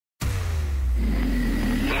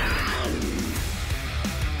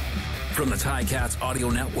From the Ticats Audio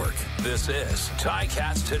Network, this is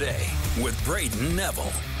Ticats Today with Brayden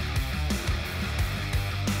Neville.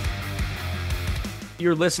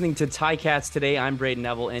 You're listening to Ticats Today. I'm Brayden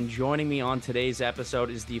Neville, and joining me on today's episode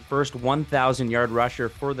is the first 1,000-yard rusher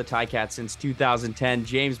for the Ticats since 2010,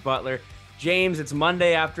 James Butler. James, it's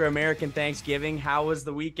Monday after American Thanksgiving. How was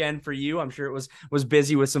the weekend for you? I'm sure it was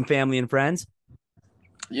busy with some family and friends.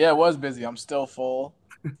 Yeah, it was busy. I'm still full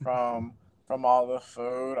from all the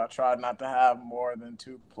food. I tried not to have more than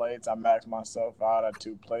 2 plates. I maxed myself out at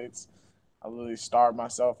 2 plates. I literally starved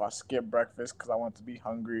myself. I skipped breakfast because I wanted to be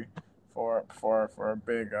hungry for a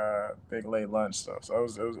big late lunch. So it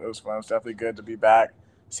was fun. It was definitely good to be back,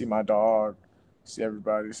 see my dog, see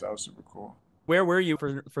everybody. So it was super cool. Where were you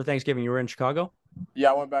for Thanksgiving? You were in Chicago?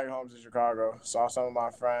 Yeah, I went back home to Chicago. Saw some of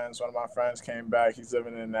my friends. One of my friends came back. He's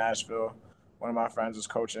living in Nashville. One of my friends was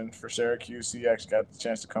coaching for Syracuse. He actually got the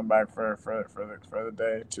chance to come back for the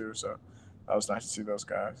day too. So that was nice to see those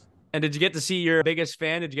guys. And did you get to see your biggest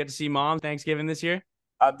fan? Did you get to see Mom Thanksgiving this year?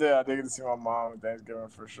 I did. I did get to see my mom at Thanksgiving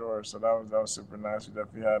for sure. So that was super nice. We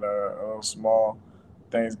definitely had a little small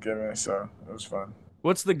Thanksgiving, so it was fun.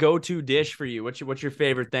 What's the go-to dish for you? What's your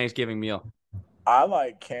favorite Thanksgiving meal? I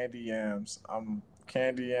like candy yams. I'm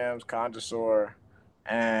candy yams connoisseur,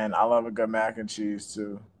 and I love a good mac and cheese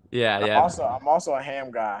too. Yeah. I'm also a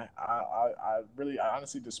ham guy. I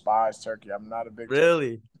honestly despise turkey. I'm not a big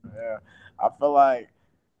Really? turkey. Yeah, I feel like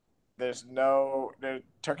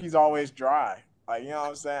turkey's always dry. Like, you know what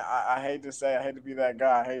I'm saying? I hate to be that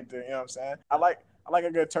guy. I hate to, you know what I'm saying? I like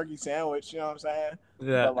a good turkey sandwich, you know what I'm saying?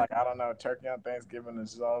 Yeah. But like, I don't know, turkey on Thanksgiving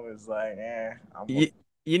is always like,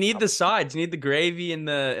 You need the sides. You need the gravy and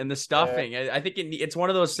the stuffing. I think it's one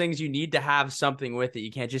of those things you need to have something with it.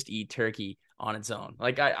 You can't just eat turkey on its own.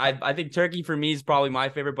 Like I think turkey for me is probably my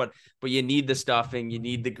favorite, but you need the stuffing, you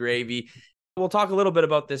need the gravy. We'll talk a little bit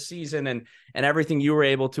about this season and everything you were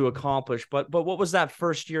able to accomplish. But what was that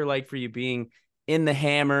first year like for you, being in the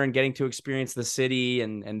Hammer and getting to experience the city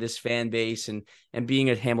and this fan base and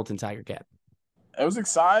being a Hamilton Tiger Cat? It was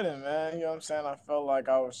exciting, man. You know what I'm saying? I felt like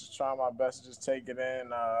I was just trying my best to just take it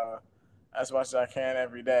in as much as I can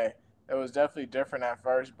every day. It was definitely different at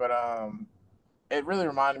first, but it really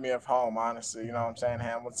reminded me of home, honestly. You know what I'm saying?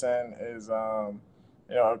 Hamilton is,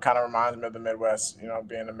 it kind of reminds me of the Midwest,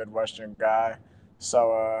 being a Midwestern guy.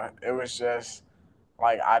 So it was just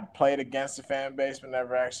like I played against the fan base but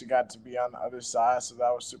never actually got to be on the other side. So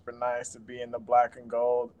that was super nice to be in the black and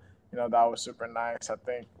gold. That was super nice. I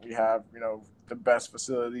think we have, the best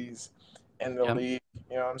facilities in the league.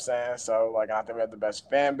 You know what I'm saying? So, like, I think we have the best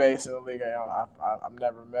fan base in the league. I've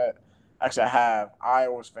never met. Actually, I have.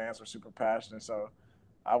 Iowa's fans were super passionate. So,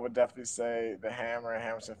 I would definitely say the Hammer and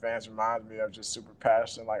Hamilton fans remind me of just super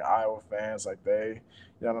passionate, like Iowa fans. Like they,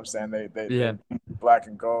 you know what I'm saying? They black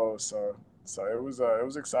and gold. So it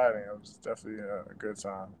was exciting. It was definitely a good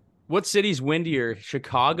time. What city's windier,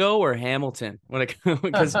 Chicago or Hamilton?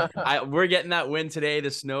 Because we're getting that wind today. The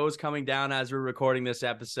snow's coming down as we're recording this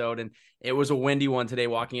episode, and it was a windy one today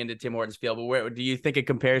walking into Tim Hortons Field. But where do you think it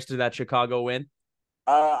compares to that Chicago wind?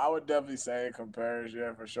 I would definitely say it compares,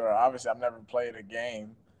 yeah, for sure. Obviously, I've never played a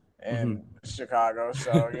game in Chicago,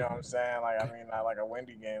 so you know what I'm saying. Like, I mean, not like a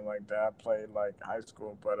windy game like that. I played like high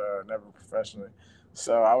school, but never professionally.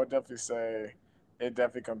 So I would definitely say it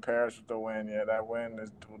definitely compares with the wind. Yeah, that wind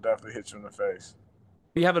will definitely hit you in the face.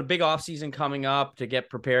 We have a big offseason coming up to get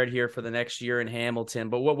prepared here for the next year in Hamilton.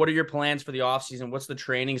 But what are your plans for the offseason? What's the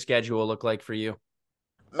training schedule look like for you?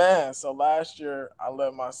 Man, so last year I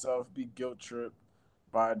let myself be guilt tripped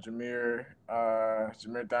by Jameer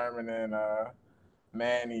Thurman and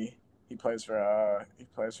Manny. He plays for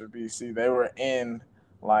BC. They were in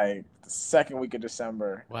like the second week of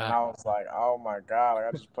December, Wow. and I was like, oh my god, like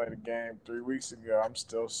I just played a game 3 weeks ago. I'm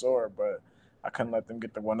still sore, but I couldn't let them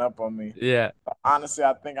get the one up on me. Yeah. But honestly,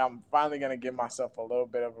 I think I'm finally gonna give myself a little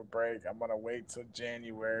bit of a break. I'm gonna wait till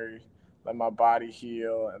January, let my body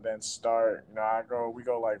heal, and then start. We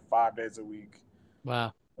go like 5 days a week.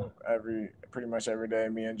 Wow. Pretty much every day,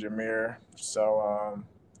 me and Jameer. So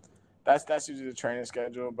that's usually the training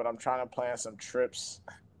schedule, but I'm trying to plan some trips.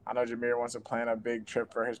 I know Jameer wants to plan a big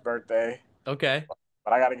trip for his birthday. Okay.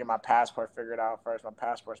 But I got to get my passport figured out first. My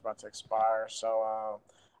passport's about to expire. So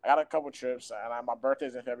I got a couple trips, and my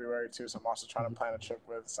birthday's in February too, so I'm also trying to plan a trip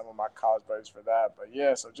with some of my college buddies for that. But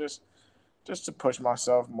yeah, so just to push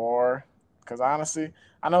myself more, because honestly,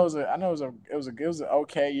 I know it was an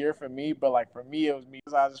okay year for me, but like for me, it was me.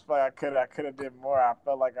 I just felt like I could have did more. I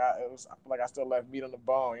feel like I still left meat on the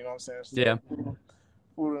bone. You know what I'm saying? Yeah.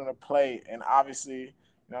 Food on the plate, and obviously,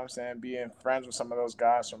 you know what I'm saying, being friends with some of those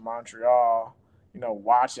guys from Montreal,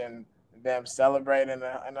 watching them celebrating in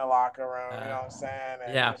the locker room, you know what I'm saying?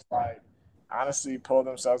 And Yeah. just like honestly pull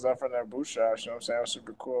themselves up from their bootstraps, you know what I'm saying? It was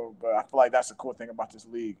super cool. But I feel like that's the cool thing about this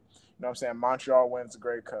league. You know what I'm saying? Montreal wins the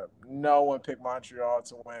Grey Cup. No one picked Montreal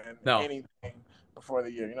to win No. anything before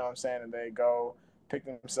the year, you know what I'm saying? And they go pick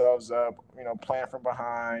themselves up, playing from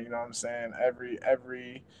behind, you know what I'm saying?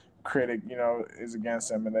 Every critic, is against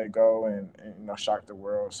them and they go and shock the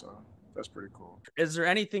world. So that's pretty cool. Is there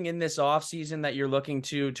anything in this off season that you're looking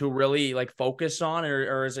to really like focus on,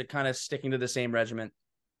 or is it kind of sticking to the same regiment?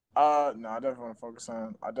 No, I definitely want to focus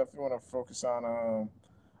on. I definitely want to focus on.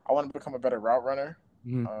 I want to become a better route runner.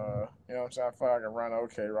 Mhm. You know what I'm saying? I feel like I can run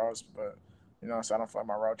okay routes, but what I'm saying, I don't feel like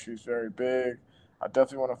my route tree is very big. I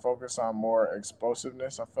definitely want to focus on more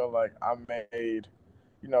explosiveness. I feel like I made,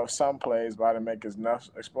 some plays, but I didn't make enough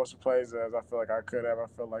explosive plays as I feel like I could have. I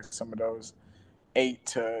feel like some of those 8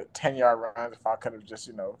 to 10 yard runs, if I could have just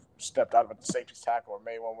stepped out of a safety's tackle or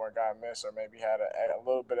made one more guy miss, or maybe had a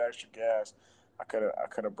little bit of extra gas, I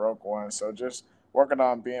could have broke one. So just working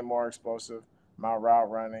on being more explosive, my route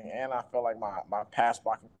running, and I feel like my pass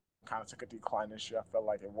blocking kind of took a decline this year. I felt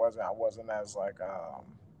like I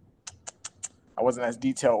wasn't as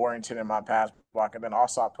detail oriented in my pass block, and then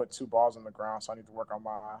also I put 2 balls on the ground, so I need to work on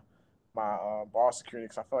my ball security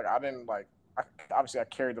because I feel like I didn't like. Obviously, I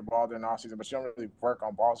carried the ball during the offseason, but you don't really work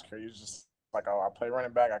on ball security. It's just like, oh, I play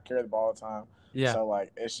running back, I carry the ball all the time, Yeah. so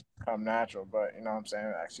like it should come natural. But what I'm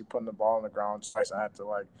saying, actually putting the ball on the ground twice, I had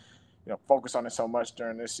to focus on it so much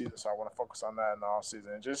during this season. So I want to focus on that in the off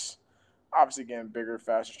season and just obviously getting bigger,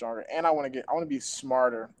 faster, stronger. And I want to be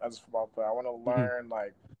smarter as a football player. I want to Mhm. learn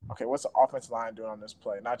like, okay, what's the offensive line doing on this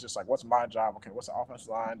play? Not just like what's my job. Okay, what's the offensive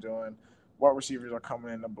line doing? What receivers are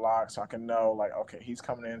coming in the block so I can know like, okay, he's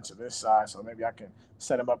coming into this side, so maybe I can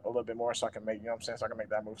set him up a little bit more so I can make, what I'm saying, so I can make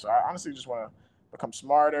that move. So I honestly just want to become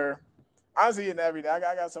smarter. Honestly, in every day, I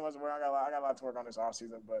got so much work. I got a lot to work on this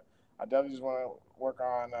offseason, but I definitely just want to work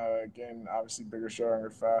on getting obviously bigger, stronger,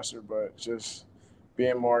 faster, but just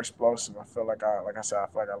being more explosive. I feel like I said, I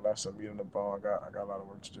feel like I left some meat on the bone. I got a lot of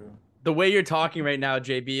work to do. The way you're talking right now,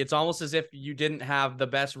 JB, it's almost as if you didn't have the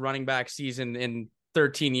best running back season in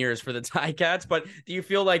 13 years for the Ticats. But do you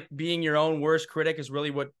feel like being your own worst critic is really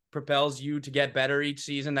what propels you to get better each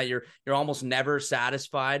season? That you're almost never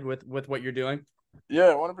satisfied with what you're doing?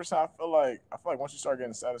 Yeah, 100%. I feel like once you start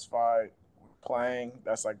getting satisfied with playing,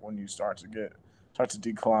 that's like when you start to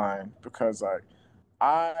decline because like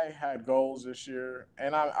I had goals this year,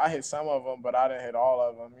 and I hit some of them, but I didn't hit all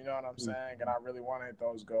of them. You know what I'm saying? And I really want to hit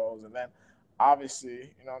those goals. And then,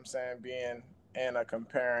 obviously, you know what I'm saying, being in a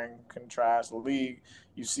comparing contrast league,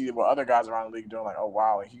 you see what other guys around the league doing. Like, oh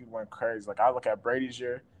wow, like, he went crazy. Like I look at Brady's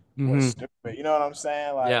year, he went Mm-hmm. stupid. You know what I'm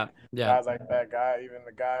saying? Yeah. Like Yeah. guys like that guy, even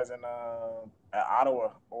the guys in at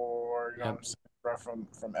Ottawa, or Yeah. what I'm saying, bro,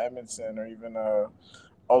 from Edmonton, or even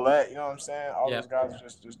Olet, you know what I'm saying? All Yeah. those guys are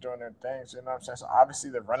just doing their things, you know what I'm saying? So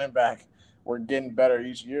obviously the running back, we're getting better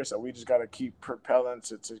each year. So we just got to keep propelling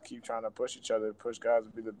to keep trying to push each other, push guys to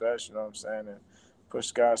be the best, you know what I'm saying? And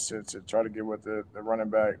push guys to try to get what the running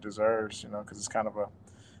back deserves, because it's kind of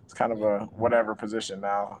a whatever position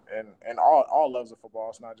now. And all loves of football.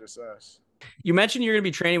 It's not just us. You mentioned you're going to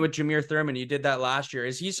be training with Jameer Thurman. You did that last year.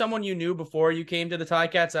 Is he someone you knew before you came to the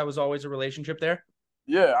Ticats? That was always a relationship there.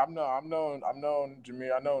 Yeah, I'm known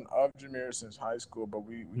Jameer. I known of Jameer since high school, but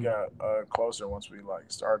we got closer once we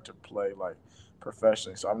like started to play like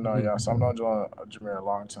professionally. So Mm-hmm. I've known Jameer a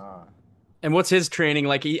long time. And what's his training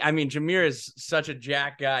like? I mean, Jameer is such a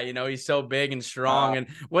jack guy. He's so big and strong. Uh, And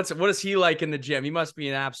what is he like in the gym? He must be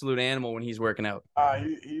an absolute animal when he's working out.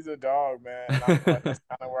 he's a dog, man, and I feel like that's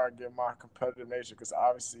kind of where I get my competitive nature because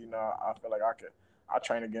obviously, I feel like I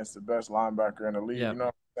train against the best linebacker in the league. Yeah. You know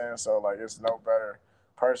what I'm saying? So like, it's no better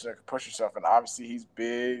person that can push yourself. And obviously, he's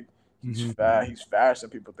big, he's Mm-hmm. fast, he's faster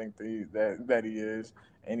than people think that he is,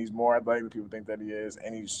 and he's more athletic than people think that he is.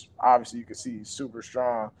 And he's obviously you can see he's super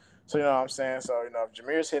strong. So you know what I'm saying? So if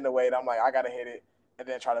Jameer's hitting the weight, I'm like, I gotta hit it and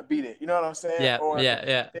then try to beat it. You know what I'm saying? Yeah. Or if Yeah. he's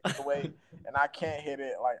Yeah. hitting the weight and I can't hit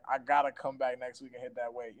it, like I gotta come back next week and hit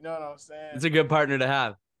that weight. You know what I'm saying? It's a good partner to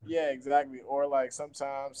have. Yeah, exactly. Or like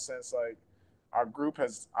sometimes since like our group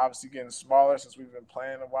has obviously getting smaller since we've been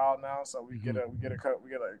playing a while now, so Mm-hmm. we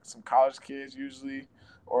get like some college kids usually,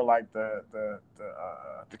 or like the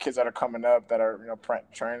kids that are coming up that are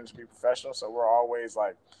training to be professional. So we're always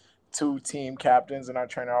like two team captains, and our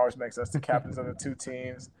trainer always makes us the captains of the two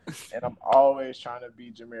teams. And I'm always trying to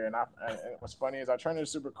beat Jameer. And what's funny is our trainer is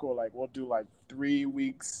super cool. Like we'll do like 3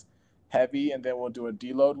 weeks heavy, and then we'll do a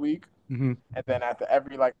deload week. Mm-hmm. And then at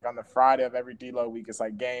every like on the Friday of every deload week, it's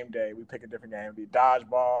like game day. We pick a different game, be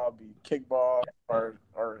dodgeball, be kickball, or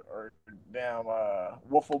damn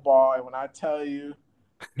wiffle ball, and when I tell you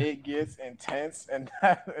it gets intense and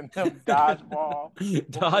them dodgeball,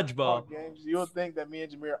 wiffle ball Dodgeball. games, you'll think that me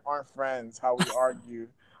and Jameer aren't friends. How we argue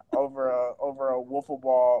over a wiffle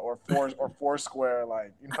ball or four square,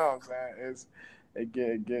 like you know what I'm saying?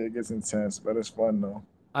 It gets intense, but it's fun though.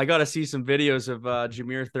 I got to see some videos of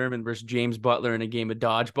Jameer Thurman versus James Butler in a game of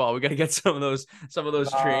dodgeball. We got to get some of those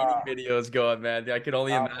training Nah, videos going, man. I could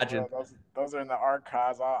only nah, for imagine. real. Those are in the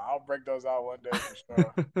archives. I'll break those out one day for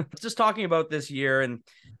sure. Just talking about this year and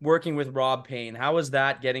working with Rob Payne, how was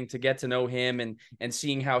that getting to get to know him and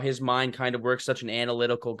seeing how his mind kind of works, such an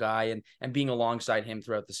analytical guy, and being alongside him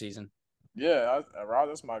throughout the season? Yeah, Rob,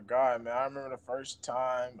 that's my guy, man. I remember the first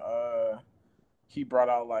time he brought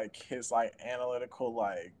out like his like analytical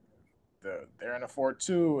like they're in a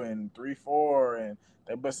 4-2 and 3-4 and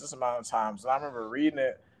they missed this amount of times. And I remember reading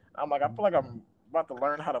it. I'm like, I feel like I'm about to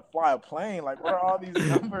learn how to fly a plane. Like, what are all these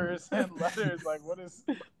numbers and letters? Like, what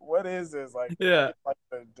is this? Like, can I Yeah. get like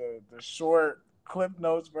the short clip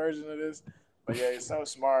notes version of this? But yeah, he's so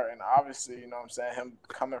smart. And obviously, you know what I'm saying, him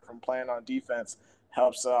coming from playing on defense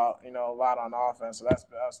helps out, a lot on offense. So that's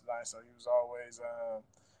nice. So he was always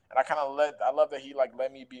and I love that he like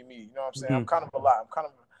let me be me. You know what I'm saying? I'm Mhm. kind of a lot. I'm kind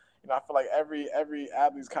of I feel like every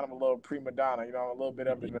athlete's kind of a little prima donna, a little bit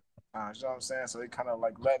of it. You know what I'm saying? So he kind of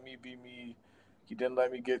like let me be me. He didn't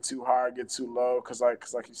let me get too high, get too low, cause like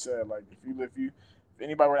you said, like if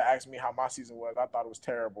anybody were to ask me how my season was, I thought it was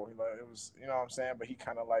terrible. It was, you know what I'm saying? But he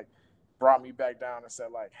kind of like brought me back down and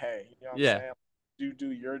said like, hey, you know what I'm Yeah. saying? You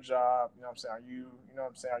do your job. You know what I'm saying? You know what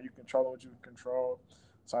I'm saying? Are you controlling what you can control?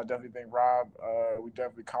 So I definitely think Rob, we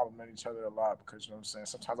definitely complement each other a lot because you know what I'm saying.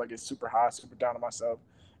 Sometimes I get super high, super down on myself.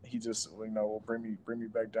 He just will bring me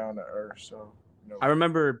back down to earth. So I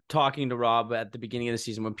remember talking to Rob at the beginning of the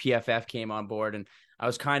season when PFF came on board, and I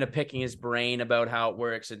was kind of picking his brain about how it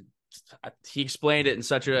works. And he explained it in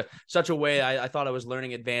such a way. I thought I was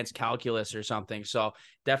learning advanced calculus or something. So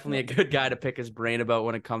definitely a good guy to pick his brain about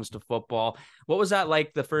when it comes to football. What was that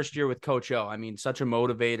like the first year with Coach O? I mean, such a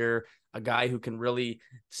motivator, a guy who can really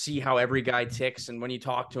see how every guy ticks. And when you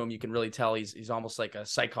talk to him, you can really tell he's almost like a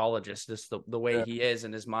psychologist, just the way yeah, he is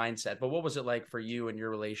and his mindset. But what was it like for you and your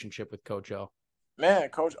relationship with Coach O? man,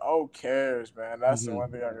 Coach O cares, man. That's the Mm-hmm.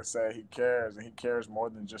 one thing I can say. He cares, and he cares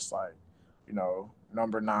more than just like,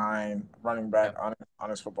 number 9 running back Yep. on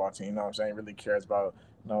his football team. You know what I'm saying? He really cares about,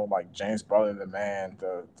 like James Butler, the man,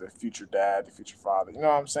 the future dad, the future father. You know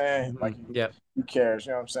what I'm saying? Mm-hmm. Like Yep. he cares.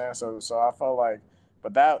 You know what I'm saying? So I felt like,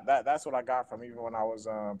 but that's what I got from even when I was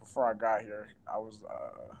before I got here. I was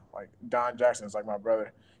like Don Jackson's like my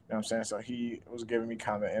brother. You know what I'm saying? So he was giving me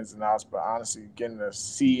kind of the ins and outs, but honestly, getting to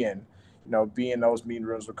see and be in those meeting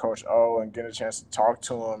rooms with Coach O and getting a chance to talk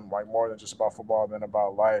to him like more than just about football than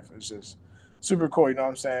about life. It's just super cool. You know what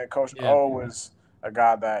I'm saying? Coach Yeah. O was a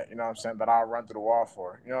guy that, you know what I'm saying, that I'll run through the wall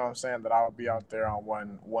for. You know what I'm saying? That I'll be out there on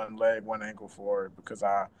one leg, one ankle for because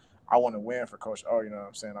I want to win for Coach O, you know what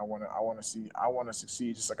I'm saying? I want to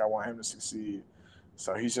succeed just like I want him to succeed.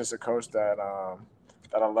 So he's just a coach that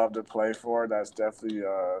I love to play for. That's definitely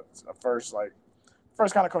a first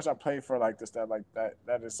kind of coach I played for like this that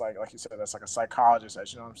is like you said, that's like a psychologist,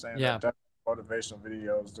 you know what I'm saying, Yeah. that motivational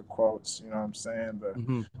videos, the quotes, you know what I'm saying, the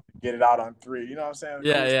Mm-hmm. get it out on 3, you know what I'm saying, the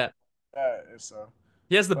Yeah. cool stuff Yeah. like that. It's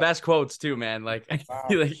He has the but best quotes too, man. Like, nah,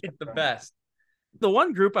 for like the sure. best. The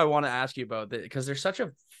one group I want to ask you about, because they're such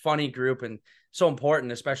a funny group and so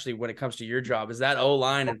important, especially when it comes to your job, is that O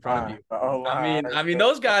line in front of you. The O I line mean, right I mean, there.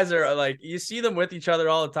 those guys are like you see them with each other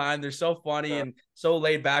all the time. They're so funny Yeah. and so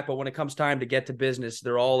laid back, but when it comes time to get to business,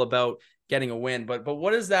 they're all about getting a win. But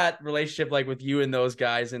what is that relationship like with you and those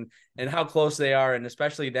guys, and how close they are, and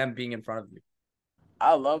especially them being in front of you?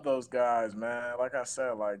 I love those guys, man. Like I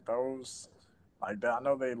said, like those, like that. I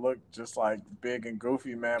know they look just like big and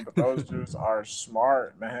goofy, man, but those dudes are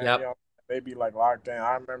smart, man. Yep. They be like locked in.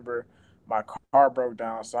 I remember my car broke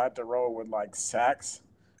down, so I had to roll with like sacks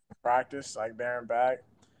practice, like there and back.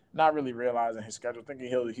 Not really realizing his schedule, thinking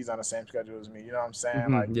he's on the same schedule as me. You know what I'm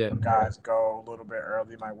saying? Like Yeah. guys go a little bit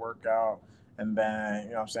early, might work out, and then you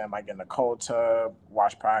know what I'm saying, might get in the cold tub,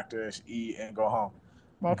 watch practice, eat, and go home.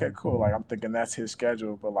 Well, okay, cool. Like I'm thinking that's his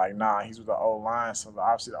schedule, but like nah, he's with the O line, so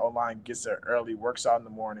obviously the O line gets there early, works out in the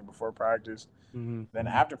morning before practice. Mm-hmm. Then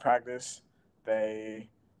after practice, they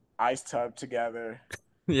ice tub together,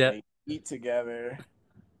 Yeah. they eat together,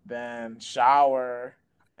 then shower,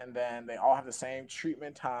 and then they all have the same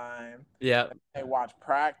treatment time. Yeah. Then they watch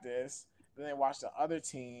practice, then they watch the other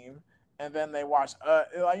team, and then they watch like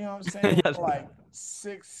you know what I'm saying, Yeah. like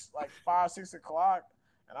 5, 6 o'clock,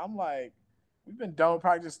 and I'm like, we've been done with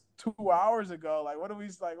practice 2 hours ago. Like, what are we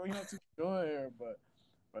like? What are you two doing here? But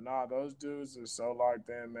But nah, those dudes are so locked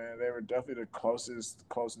in, man. They were definitely the closest,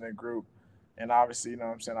 close knit group. And obviously, you know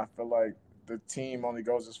what I'm saying? I feel like the team only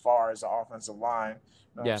goes as far as the offensive line. You know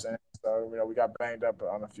what I'm Yeah. saying? So, we got banged up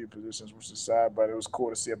on a few positions, which is sad, but it was cool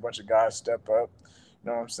to see a bunch of guys step up. You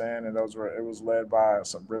know what I'm saying? And it was led by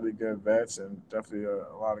some really good vets and definitely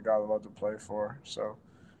a lot of guys I love to play for. So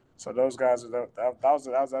those guys that was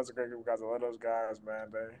a great group of guys. I love those guys,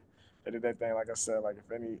 man. They did their thing. Like I said, like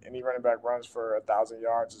if any running back runs for 1,000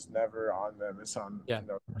 yards, it's never on them. It's on Yeah.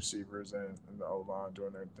 receivers and the O line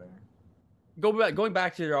doing their thing. Going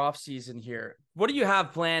back to your off season here, what do you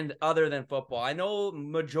have planned other than football? I know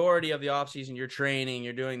majority of the off season you're training,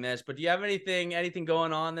 you're doing this, but do you have anything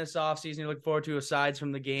going on this off season you look forward to aside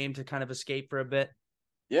from the game to kind of escape for a bit?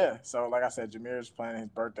 Yeah. So like I said, Jameer's planning his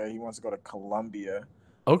birthday. He wants to go to Colombia.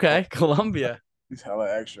 Okay, Columbia. He's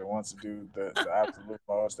hella extra. Wants to do the absolute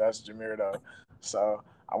most. That's Jameer though. So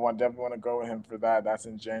definitely want to go with him for that. That's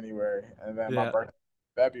in January, and then my Yeah. birthday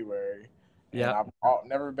February. And Yeah. I've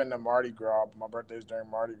never been to Mardi Gras, but my birthday's during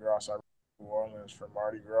Mardi Gras, so I go to New Orleans for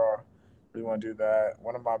Mardi Gras. Really want to do that.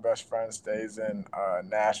 One of my best friends stays in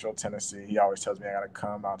Nashville, Tennessee. He always tells me I gotta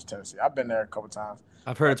come out to Tennessee. I've been there a couple times.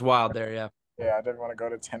 I've heard it's wild there. Yeah. Yeah, I definitely want to go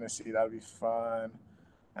to Tennessee. That'd be fun.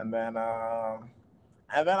 And then I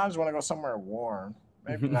just want to go somewhere warm.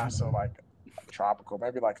 Maybe not so like tropical.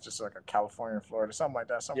 Maybe like just like a California, Florida, something like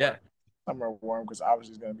that. Yeah. Somewhere warm because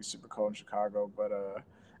obviously it's gonna be super cold in Chicago. But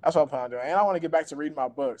that's what I'm planning on doing. And I want to get back to reading my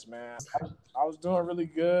books, man. I was doing really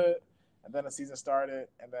good, and then the season started,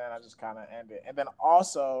 and then I just kind of ended. And then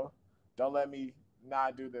also, don't let me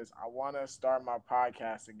not do this. I want to start my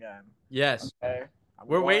podcast again. Yes. Okay.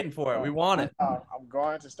 We're waiting for it. We want it. I'm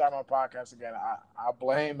going to start my podcast again. I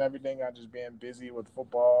blame everything on just being busy with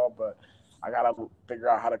football, but I gotta figure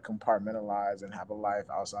out how to compartmentalize and have a life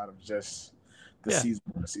outside of just the season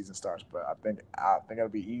when the season starts. But I think it'll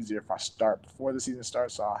be easier if I start before the season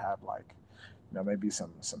starts, so I'll have like maybe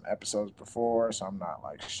some episodes before, so I'm not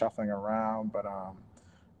like shuffling around. But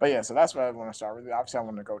yeah, so that's what I want to start. Really, obviously, I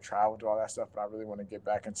want to go travel, do all that stuff, but I really want to get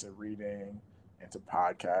back into reading, into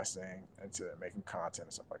podcasting, into making content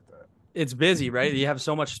and stuff like that. It's busy, right? You have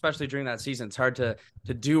so much, especially during that season. It's hard to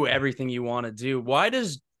do everything you want to do. Why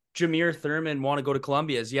does Jameer Thurman want to go to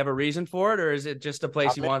Columbia? Does he have a reason for it, or is it just a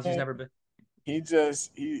place he wants? He's never been. That's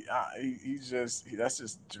just Jameer.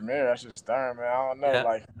 That's just Thurman. I don't know. Yeah.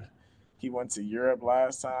 Like he went to Europe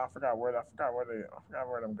last time. I forgot where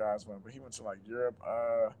them guys went, but he went to like Europe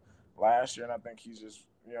last year, and I think he's just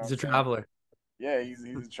He's a traveler. Yeah, he's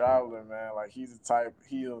a traveler, man. Like he's the type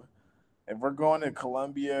if we're going to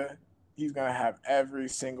Colombia, he's gonna have every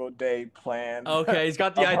single day planned. Okay, he's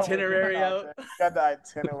got the itinerary out. He's got the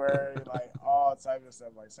itinerary, like all type of stuff,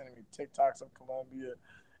 like sending me TikToks of Colombia.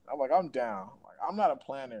 I'm like, I'm down. Like I'm not a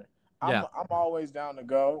planner. I'm always down to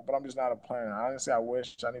go, but I'm just not a planner. Honestly, I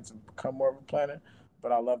wish I need to become more of a planner,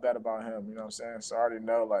 but I love that about him. You know what I'm saying? So I already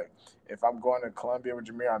know, like, if I'm going to Colombia with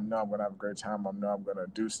Jameer, I know I'm gonna have a great time. I know I'm gonna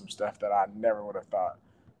do some stuff that I never would have thought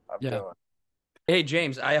of doing. Hey,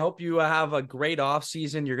 James, I hope you have a great off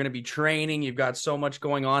season. You're going to be training. You've got so much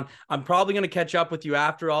going on. I'm probably going to catch up with you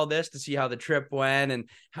after all this to see how the trip went and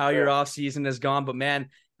how your off season has gone. But man,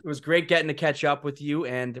 it was great getting to catch up with you,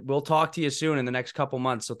 and we'll talk to you soon in the next couple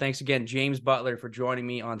months. So thanks again, James Butler, for joining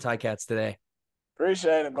me on Ticats Today.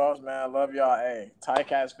 Appreciate it, boss, man. I love y'all. Hey,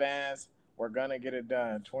 Ticats fans, we're going to get it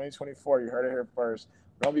done. 2024, you heard it here first.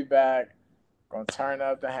 We're going to be back. We're going to turn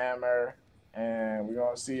up the hammer, and we're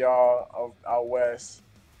going to see y'all out west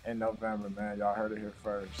in November, man. Y'all heard it here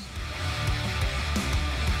first.